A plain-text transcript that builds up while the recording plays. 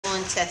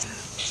contest.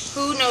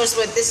 Who knows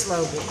what this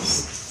lobe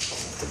is?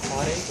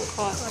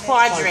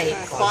 Quadrate.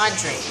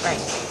 Quadrate, right.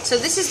 So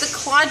this is the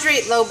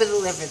quadrate lobe of the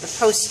liver, the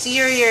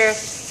posterior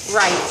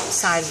right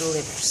side of the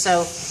liver.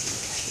 So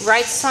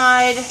right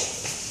side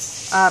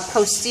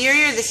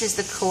posterior, this is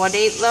the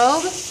caudate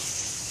lobe.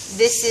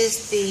 This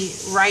is the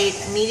right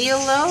medial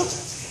lobe,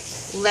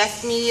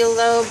 left medial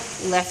lobe,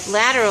 left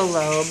lateral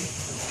lobe.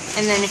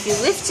 And then if you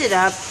lift it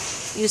up,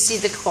 you see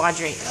the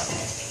quadrate lobe.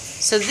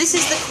 So this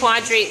is the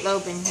quadrate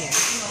lobe in here.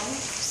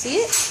 See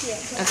it? Yeah.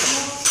 Okay.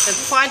 The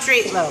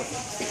quadrate lobe.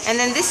 And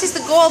then this is the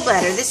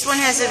gallbladder. This one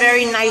has a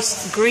very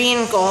nice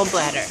green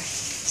gallbladder.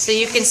 So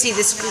you can see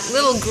this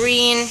little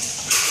green,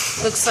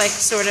 looks like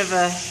sort of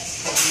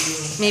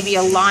maybe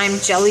a lime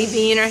jelly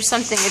bean or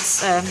something.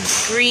 It's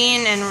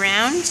green and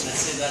round.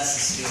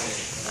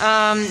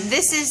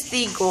 This is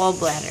the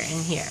gallbladder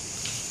in here.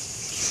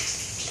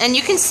 And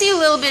you can see a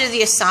little bit of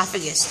the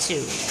esophagus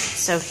too.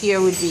 So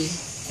here would be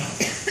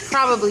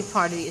probably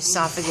part of the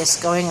esophagus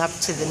going up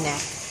to the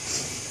neck.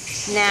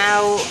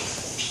 Now,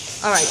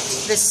 all right,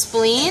 the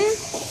spleen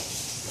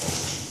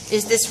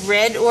is this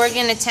red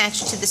organ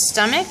attached to the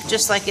stomach,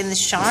 just like in the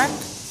shark.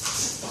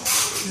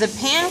 The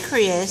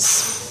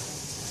pancreas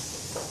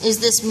is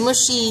this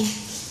mushy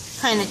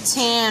kind of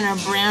tan or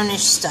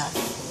brownish stuff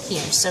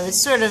here. So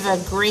it's sort of a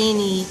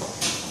grainy,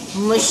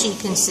 mushy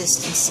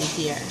consistency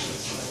here.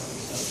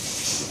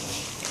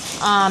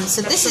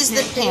 So this is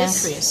the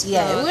pancreas.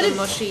 Yeah, it would have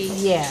mushy.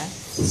 Yeah.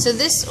 So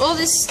all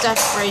this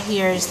stuff right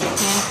here is the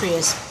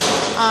pancreas.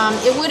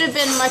 It would have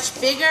been much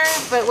bigger,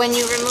 but when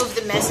you remove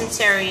the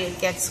mesentery, it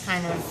gets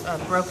kind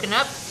of broken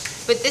up.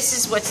 But this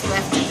is what's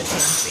left of the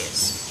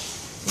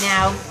pancreas.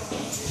 Now,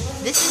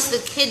 this is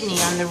the kidney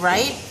on the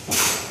right.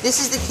 This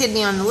is the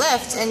kidney on the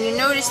left, and you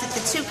notice that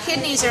the two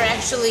kidneys are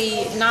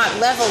actually not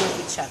level with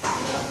each other.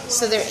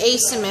 So they're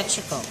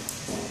asymmetrical.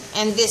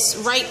 And this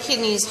right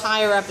kidney is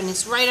higher up, and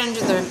it's right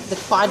under the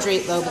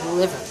quadrate lobe of the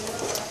liver.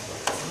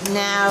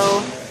 Now,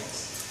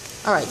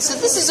 all right, so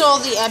this is all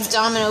the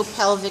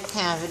abdominopelvic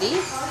cavity.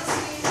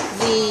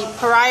 The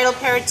parietal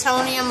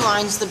peritoneum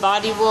lines the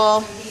body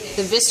wall.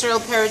 The visceral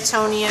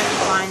peritoneum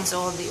lines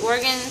all of the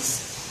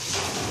organs.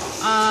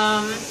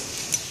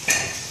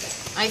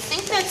 I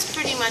think that's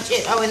pretty much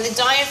it. Oh, and the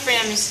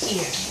diaphragm is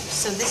here.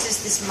 So this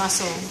is this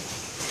muscle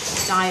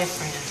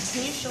diaphragm.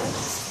 Can you show us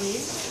the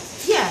spleen?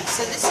 Yeah,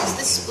 so this is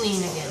the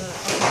spleen again.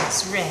 Okay,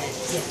 it's red.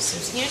 Yeah, so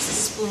here's the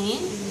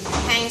spleen.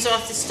 Hangs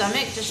off the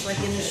stomach, just like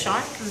in the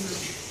shark.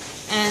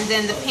 And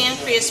then the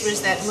pancreas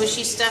was that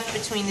mushy stuff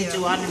between the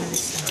duodenum and the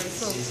stomach.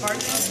 So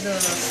parts of the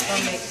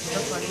stomach,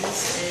 the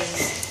fundus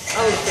is...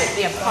 Oh, good.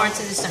 Yeah, parts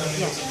of the stomach,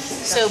 yeah.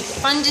 So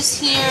fundus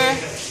here,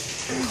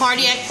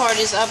 cardiac part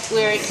is up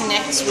where it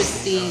connects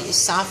with the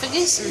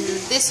esophagus.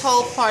 This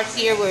whole part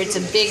here where it's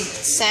a big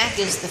sac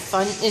is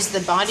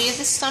the body of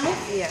the stomach.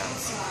 Yeah.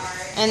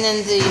 And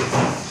then the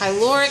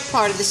pyloric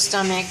part of the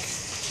stomach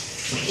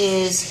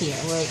is here,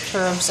 where it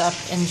curves up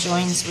and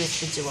joins with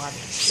the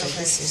duodenum. So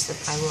this is the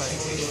pyloric.